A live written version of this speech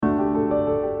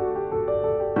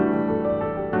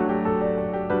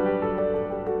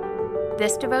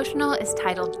This devotional is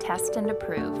titled Test and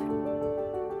Approve.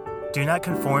 Do not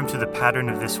conform to the pattern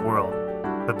of this world,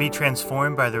 but be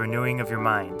transformed by the renewing of your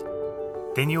mind.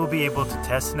 Then you will be able to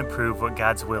test and approve what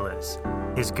God's will is,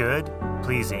 His good,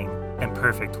 pleasing, and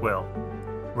perfect will.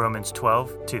 Romans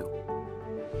 12:2.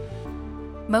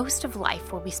 Most of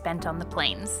life will be spent on the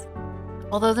plains.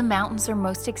 Although the mountains are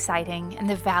most exciting and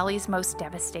the valleys most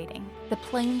devastating, the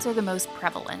plains are the most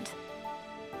prevalent.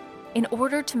 In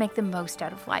order to make the most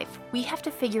out of life, we have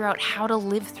to figure out how to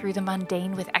live through the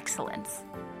mundane with excellence.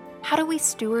 How do we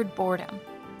steward boredom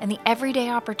and the everyday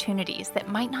opportunities that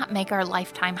might not make our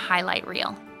lifetime highlight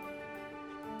reel?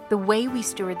 The way we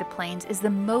steward the plains is the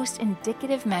most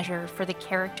indicative measure for the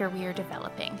character we are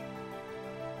developing.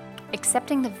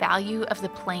 Accepting the value of the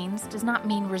plains does not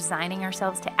mean resigning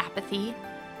ourselves to apathy.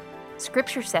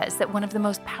 Scripture says that one of the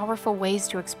most powerful ways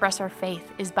to express our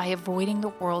faith is by avoiding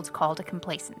the world's call to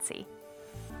complacency.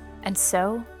 And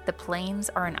so, the plains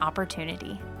are an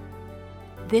opportunity.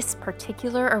 This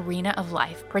particular arena of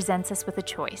life presents us with a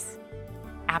choice: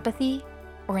 apathy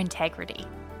or integrity.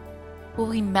 Will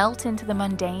we melt into the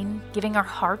mundane, giving our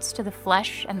hearts to the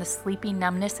flesh and the sleepy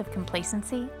numbness of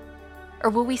complacency? Or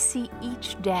will we see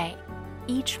each day,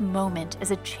 each moment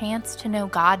as a chance to know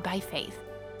God by faith,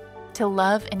 to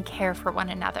love and care for one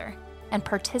another, and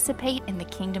participate in the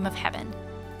kingdom of heaven?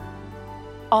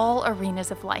 All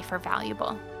arenas of life are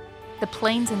valuable. The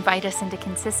plains invite us into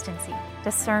consistency,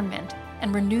 discernment,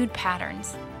 and renewed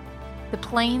patterns. The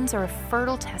plains are a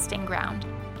fertile testing ground,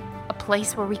 a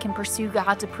place where we can pursue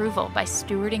God's approval by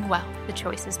stewarding well the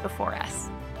choices before us.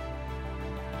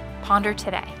 Ponder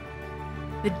today.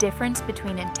 The difference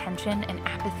between intention and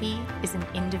apathy is an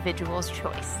individual's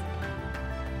choice.